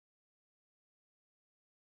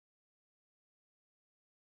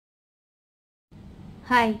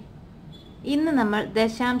Hi, ഇന്ന് നമ്മൾ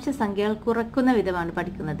ദശാംശ സംഖ്യകൾ കുറയ്ക്കുന്ന വിധമാണ്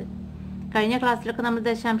പഠിക്കുന്നത്. കഴിഞ്ഞ ക്ലാസ്സിലൊക്കെ നമ്മൾ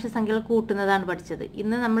ദശാംശ സംഖ്യകൾ കൂട്ടുന്നതാണ് പഠിച്ചത്.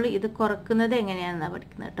 ഇന്ന് നമ്മൾ ഇത് കുറയ്ക്കുന്നത് എങ്ങനെയാണെന്നാണ്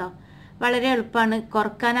പഠിക്കുന്നത് കേട്ടോ. വളരെ എളുപ്പമാണ്.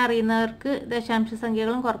 കുറക്കാൻ അറിയുന്നവർക്ക് ദശാംശ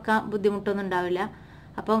സംഖ്യകളും കുറക്കാൻ ബുദ്ധിമുട്ടൊന്നും ഉണ്ടാവില്ല.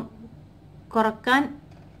 അപ്പം കുറക്കാൻ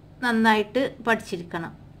നന്നായിട്ട്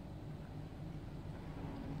പഠിച്ചിരിക്കണം.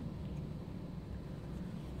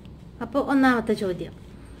 അപ്പോൾ ഒന്നാമത്തെ ചോദ്യം,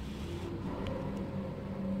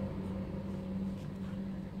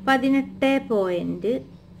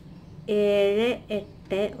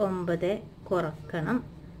 18.789 കുറക്കണം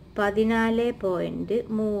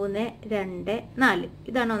 14.324.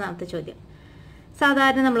 ഇതാണ് ഒന്നാമത്തെ ചോദ്യം.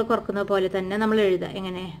 സാധാരണ നമ്മൾ കുറക്കുന്ന പോലെ തന്നെ നമ്മൾ എഴുതുക.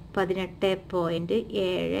 എങ്ങനെ?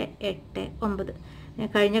 18.789.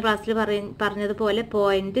 കഴിഞ്ഞ ക്ലാസ്സിൽ പറഞ്ഞതുപോലെ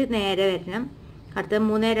പോയിന്റ് നേരെ വരണം. അടുത്തത്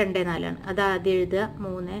 324 അത് ആദ്യം എഴുതുക.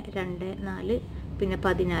 324 പിന്നെ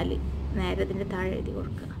 14 നേരെ ഇതിൻ്റെ താഴെ എഴുതി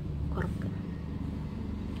കൊടുക്കുക. കുറക്കുക.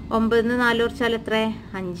 9 4 കുറച്ചാൽ എത്ര?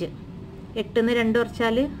 5. 8 2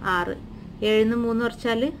 കുറച്ചാൽ 6. 7 3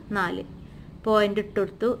 കുറച്ചാൽ 4. പോയിന്റ് ഇട്ട്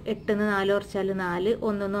കൊടുത്തു. 8 4 കുറച്ചാൽ 4.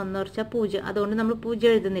 1 1 കുറച്ചാൽ 0. അതുകൊണ്ട് നമ്മൾ 0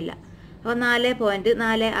 എഴുതുന്നില്ല. അപ്പോൾ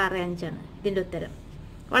 4.465 ആണ് ഇതിൻ്റെ ഉത്തരം.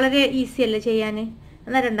 വളരെ ഈസി അല്ലേ ചെയ്യാൻ?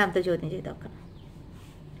 എന്നാൽ രണ്ടാമത്തെ ചോദ്യം ചെയ്ത് നോക്കാം.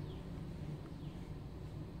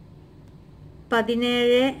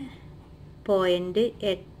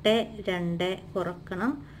 17.82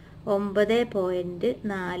 കുറക്കണം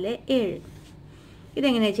 9.47.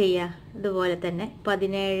 ഇതെങ്ങനെ ചെയ്യുക? ഇതുപോലെ തന്നെ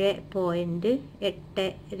 17.82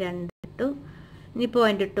 ഇട്ടു. ഇനി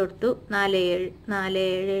പോയിന്റ് ഇട്ട് കൊടുത്തു.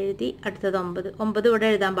 47 എഴുതി. അടുത്തത് 9 ഇവിടെ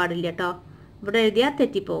എഴുതാൻ പാടില്ല കേട്ടോ. ഇവിടെ എഴുതിയാൽ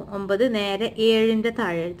തെറ്റിപ്പോവും. 9 നേരെ 7ൻ്റെ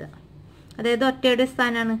താഴെ എഴുതുക. അതായത് ഒറ്റയുടെ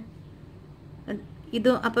സ്ഥാനമാണ്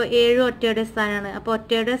ഇതും. അപ്പോൾ 7 ഒറ്റയുടെ സ്ഥാനമാണ്. അപ്പോൾ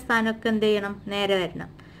ഒറ്റയുടെ സ്ഥാനമൊക്കെ എന്ത് ചെയ്യണം? നേരെ വരണം.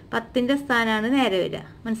 10ൻ്റെ സ്ഥാനമാണ് നേരെ വരിക.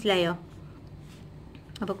 മനസ്സിലായോ?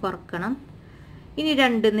 അപ്പോൾ കുറക്കണം. ഇനി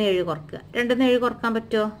 2 7 കുറക്കുക. 2 7 കുറക്കാൻ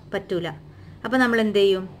പറ്റുമോ? പറ്റൂല. അപ്പോൾ നമ്മൾ എന്ത്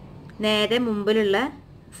ചെയ്യും? നേരെ മുമ്പിലുള്ള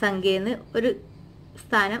സംഖ്യയിൽ നിന്ന് ഒരു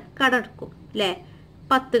സ്ഥാനം കടർക്കും അല്ലേ?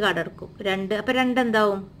 10 കടർക്കും. 2. അപ്പോൾ 2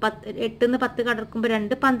 എന്താവും? 8 നിന്ന് 10 കടർക്കുമ്പോൾ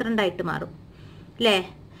 2 12 മാറും അല്ലേ?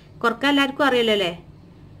 കുറക്കാൻ എല്ലാവർക്കും അറിയാലോ അല്ലേ?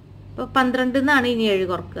 അപ്പോൾ 12 നിന്നാണ് ഇനി 7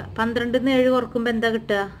 കുറക്കുക. 12 നിന്ന് 7 കുറക്കുമ്പോൾ എന്താ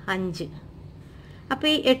കിട്ടുക? 5. അപ്പോൾ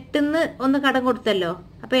ഈ 8 നിന്ന് ഒന്ന് കടം കൊടുത്തല്ലോ.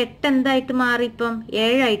 അപ്പോൾ 8 എന്തായിട്ട് മാറി? ഇപ്പം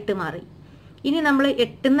 7 ആയിട്ട് മാറി. ഇനി നമ്മൾ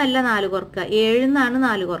 8 നിന്നല്ല 4 കുറക്കുക. 7 നിന്നാണ്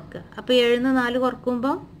 4 കുറക്കുക. അപ്പോൾ 7 നിന്ന് 4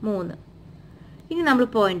 കുറക്കുമ്പോൾ 3. ഇനി നമ്മൾ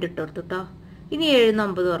പോയിന്റ് ഇട്ട് കൊടുത്തു കേട്ടോ. ഇനി 7 നിന്ന്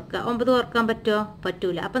 9 കുറക്കുക. 9 കുറക്കാൻ പറ്റുമോ?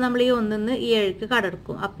 പറ്റൂല. അപ്പോൾ നമ്മൾ ഈ 1 നിന്ന് ഈ 7ക്ക്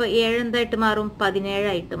കടർക്കും. അപ്പോൾ 7 എന്തായിട്ട് മാറും? 17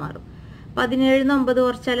 ആയിട്ട് മാറും. 17 നിന്ന് 9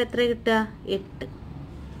 കുറച്ചാൽ എത്ര കിട്ടുക? 8.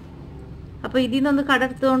 അപ്പോൾ ഇതിൽ നിന്നൊന്ന്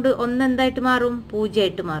കടർത്തുകൊണ്ട് 1 എന്തായിട്ട് മാറും? 0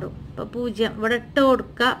 ആയിട്ട് മാറും. അപ്പോൾ 0 ഇവിടെ ഇട്ട്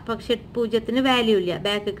കൊടുക്കുക. പക്ഷെ 0ത്തിന് വാല്യൂ ഇല്ല.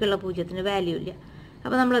 ബാക്കിലേക്കുള്ള 0ത്തിന് വാല്യൂ ഇല്ല.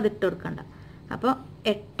 അപ്പോൾ നമ്മളത് ഇട്ട് കൊടുക്കണ്ട. അപ്പോൾ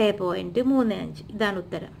 8.35 ഇതാണ്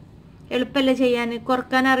ഉത്തരം. എളുപ്പമല്ലേ ചെയ്യാൻ?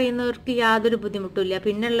 കുറക്കാൻ അറിയുന്നവർക്ക് യാതൊരു ബുദ്ധിമുട്ടില്ല.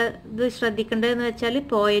 പിന്നെയുള്ള ഇത് ശ്രദ്ധിക്കേണ്ടതെന്ന് വെച്ചാൽ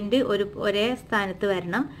പോയിന്റ് ഒരേ സ്ഥാനത്ത്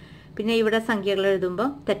വരണം. പിന്നെ ഇവിടെ സംഖ്യകൾ എഴുതുമ്പോൾ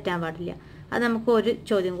തെറ്റാൻ പാടില്ല. അത് നമുക്ക് ഒരു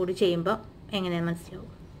ചോദ്യം കൂടി ചെയ്യുമ്പോൾ എങ്ങനെയാണെന്ന്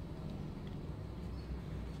മനസ്സിലാവും.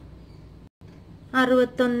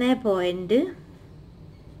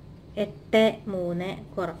 61.83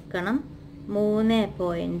 കുറക്കണം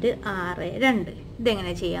 3.62.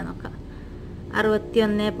 ഇതെങ്ങനെ ചെയ്യാൻ നോക്കാം.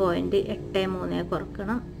 61.83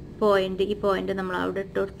 കുറക്കണം ഈ പോയിന്റ് നമ്മൾ അവിടെ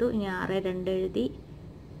ഇട്ട് കൊടുത്തു. ഇനി 6 2 എഴുതി.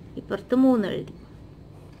 ഇപ്പുറത്ത് 3 എഴുതി.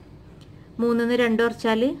 3 നിന്ന് 2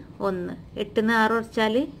 കുറച്ചാൽ 1. 8 നിന്ന് 6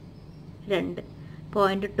 കുറച്ചാൽ 2.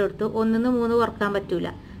 പോയിന്റ് ഇട്ട് കൊടുത്തു. 1 നിന്ന് 3 കുറക്കാൻ പറ്റൂല.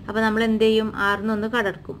 അപ്പോൾ നമ്മൾ എന്ത് ചെയ്യും? 6 നിന്ന് 1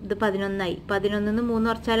 കടർക്കും. ഇത് 11 ആയി. 11 നിന്ന് 3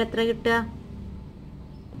 കുറച്ചാൽ എത്ര കിട്ടുക?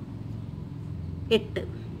 8.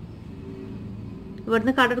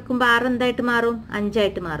 ഇവിടുന്ന് കടർക്കുമ്പോൾ 6 എന്തായിട്ട് മാറും? 5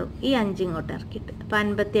 ആയിട്ട് മാറും. ഈ 5 ഇങ്ങോട്ട് ഇറക്കിയിട്ട്. അപ്പോൾ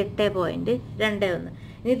 58.21.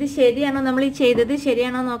 ഇനി ഇത് ശരിയാണോ? നമ്മൾ ഈ ചെയ്തത്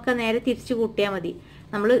ശരിയാണോ നോക്കാൻ നേരെ തിരിച്ചു കൂട്ടിയാൽ മതി.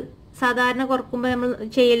 നമ്മൾ സാധാരണ കുറക്കുമ്പോൾ നമ്മൾ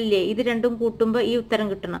ചെയ്യലില്ലേ? ഇത് രണ്ടും കൂട്ടുമ്പോൾ ഈ ഉത്തരം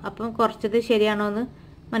കിട്ടണം. അപ്പം കുറച്ചത് ശരിയാണോ എന്ന്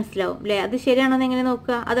മനസ്സിലാവും അല്ലേ? അത് ശരിയാണോ എന്ന് എങ്ങനെ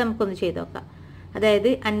നോക്കുക? അത് നമുക്കൊന്ന് ചെയ്ത് നോക്കാം. അതായത്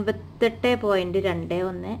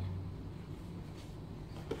 58.21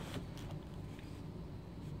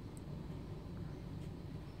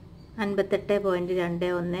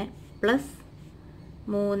 58.21 പ്ലസ്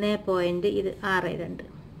 3.62.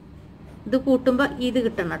 ഇത് കൂട്ടുമ്പോൾ ഇത്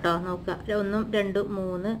കിട്ടണം കേട്ടോ. നോക്കുക. 1 2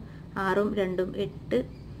 3 6 2 8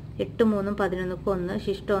 8 3 11 1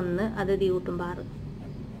 ശിഷ്ടം 1. അത് ഇത് കൂട്ടുമ്പോൾ 6.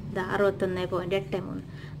 ഇത് 61.83.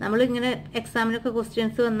 നമ്മളിങ്ങനെ എക്സാമിനൊക്കെ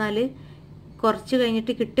ക്വസ്റ്റ്യൻസ് വന്നാൽ കുറച്ച്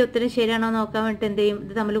കഴിഞ്ഞിട്ട് കിട്ടിയ ഉത്തരം ശരിയാണോ നോക്കാൻ വേണ്ടിയിട്ട് എന്ത് ചെയ്യും?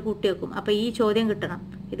 ഇത് നമ്മൾ കൂട്ടി വെക്കും. അപ്പോൾ ഈ ചോദ്യം കിട്ടണം.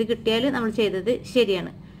 ഇത് കിട്ടിയാൽ നമ്മൾ ചെയ്തത്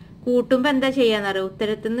ശരിയാണ്. കൂട്ടുമ്പോൾ എന്താ ചെയ്യാന്നറിയോ?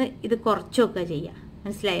 ഉത്തരത്തിൽ നിന്ന് ഇത് കുറച്ച് വെക്കുക ചെയ്യുക.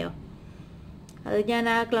 മനസ്സിലായോ? അത് ഞാൻ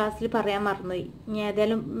ആ ക്ലാസ്സിൽ പറയാൻ മറന്നുപോയി. ഞാൻ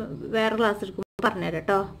ഏതായാലും വേറെ ക്ലാസ് എടുക്കുമ്പോൾ പറഞ്ഞുതരാം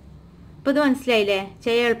കേട്ടോ. അപ്പോൾ ഇത് മനസ്സിലായില്ലേ?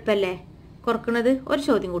 ചെയ്യാൻ എളുപ്പമല്ലേ കുറക്കണത്? ഒരു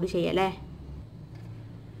ചോദ്യം കൂടി ചെയ്യാല്ലേ.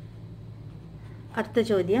 അടുത്ത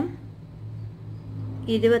ചോദ്യം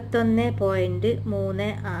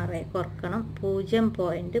 21.36 കുറക്കണം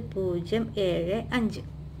 0.075.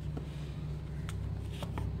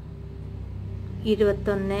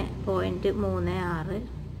 21.36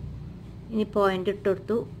 ഇനി പോയിന്റ് ഇട്ട്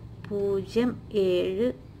കൊടുത്തു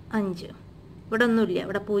 0.75. ഇവിടെ ഒന്നുമില്ല,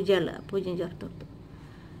 ഇവിടെ 0 ഉള്ളത്, 0 ചേർത്ത് കൊടുത്തു.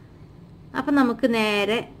 അപ്പം നമുക്ക്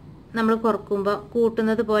നേരെ നമ്മൾ കുറക്കുമ്പോൾ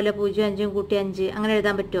കൂട്ടുന്നത് പോലെ 0 5 കൂട്ടി 5 അങ്ങനെ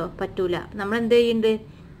എഴുതാൻ പറ്റുമോ? പറ്റൂല. നമ്മൾ എന്ത് ചെയ്യുന്നുണ്ട്?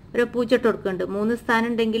 ഒരു 0 ഇട്ട് കൊടുക്കുന്നുണ്ട്. 3 സ്ഥാനം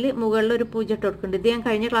ഉണ്ടെങ്കിൽ മുകളിൽ ഒരു 0 ഇട്ട് കൊടുക്കുന്നുണ്ട്. ഇത് ഞാൻ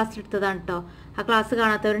കഴിഞ്ഞ ക്ലാസ്സിൽ എടുത്തതാണ് കേട്ടോ. ആ ക്ലാസ്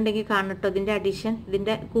കാണാത്തവരുണ്ടെങ്കിൽ കാണണം കേട്ടോ. ഇതിൻ്റെ അഡീഷൻ,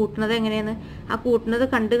 ഇതിൻ്റെ കൂട്ടുന്നത് എങ്ങനെയാണ്? ആ കൂട്ടുന്നത്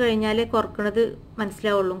കണ്ടു കഴിഞ്ഞാലേ കുറക്കണത്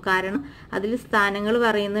മനസ്സിലാവുള്ളൂ. കാരണം അതിൽ സ്ഥാനങ്ങൾ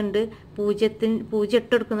പറയുന്നുണ്ട്. 0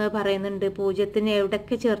 ഇട്ട് കൊടുക്കുന്നത് പറയുന്നുണ്ട്. 0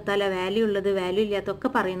 എവിടെയൊക്കെ ചേർത്താലോ വാല്യൂ ഉള്ളത് വാല്യൂ ഇല്ലാത്തൊക്കെ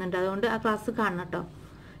പറയുന്നുണ്ട്. അതുകൊണ്ട് ആ ക്ലാസ് കാണണം കേട്ടോ.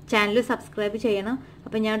 ചാനൽ സബ്സ്ക്രൈബ് ചെയ്യണം.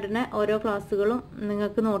 അപ്പം ഞാൻ ഇടുന്ന ഓരോ ക്ലാസ്സുകളും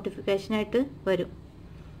നിങ്ങൾക്ക് നോട്ടിഫിക്കേഷനായിട്ട് വരും.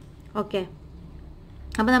 ഓക്കെ.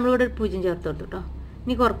 അപ്പോൾ നമ്മളിവിടെ ഒരു 0 ചേർത്ത് കൊടുത്തു കേട്ടോ.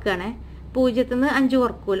 ഇനി കുറക്കുകയാണേ. 0 നിന്ന് 5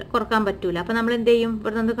 കുറക്കാൻ പറ്റൂല. അപ്പം നമ്മൾ എന്ത് ചെയ്യും?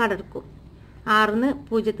 ഇവിടെ നിന്ന് കടർക്കും. 6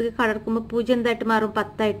 0 കടർക്കുമ്പോൾ 0 എന്തായിട്ട് മാറും?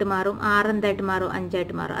 10 മാറും. 6 എന്തായിട്ട് മാറും?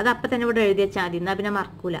 5 മാറും. അത് അപ്പം തന്നെ ഇവിടെ എഴുതി വെച്ചാൽ മതി. എന്നാൽ പിന്നെ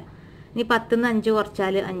മറക്കൂല. ഇനി 10 നിന്ന് 5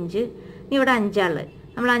 കുറച്ചാൽ 5. ഇനി ഇവിടെ 5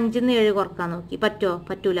 നമ്മൾ 5 നിന്ന് 7 കുറക്കാൻ നോക്കി. പറ്റുമോ?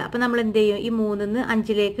 പറ്റൂല. അപ്പം നമ്മൾ എന്ത് ചെയ്യും? ഈ 3 നിന്ന്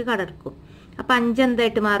 5 കടർക്കും. അപ്പം 5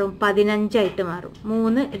 എന്തായിട്ട് മാറും? 15 മാറും.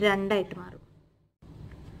 3 2 മാറും.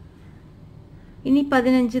 ഇനി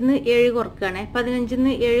 15 നിന്ന് 7 കുറക്കുകയാണേ. 15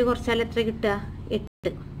 നിന്ന് 7 കുറച്ചാൽ എത്ര കിട്ടുക?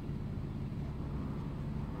 8.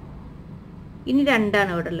 ഇനി 2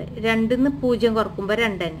 ഇവിടെ ഉള്ളത്. 2 നിന്ന് 0 കുറക്കുമ്പോൾ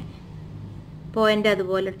 2 തന്നെ. പോയിന്റ്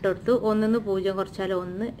അതുപോലെ ഇട്ട് കൊടുത്തു. 1 നിന്ന് 0 കുറച്ചാൽ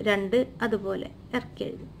 1, 2 അതുപോലെ ഇറക്കി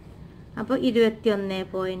എഴുതി. അപ്പോൾ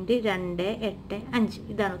 21.285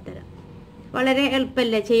 ഇതാണ് ഉത്തരം. വളരെ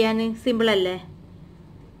എളുപ്പമല്ലേ ചെയ്യാൻ? സിമ്പിളല്ലേ?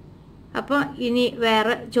 അപ്പോൾ ഇനി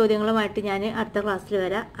വേറെ ചോദ്യങ്ങളുമായിട്ട് ഞാൻ അടുത്ത ക്ലാസ്സിൽ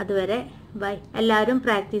വരാം. അതുവരെ ബൈ. എല്ലാവരും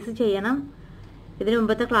പ്രാക്ടീസ് ചെയ്യണം. ഇതിനു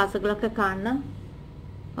മുമ്പത്തെ ക്ലാസ്സുകളൊക്കെ കാണണം.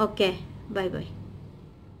 Okay, bye bye.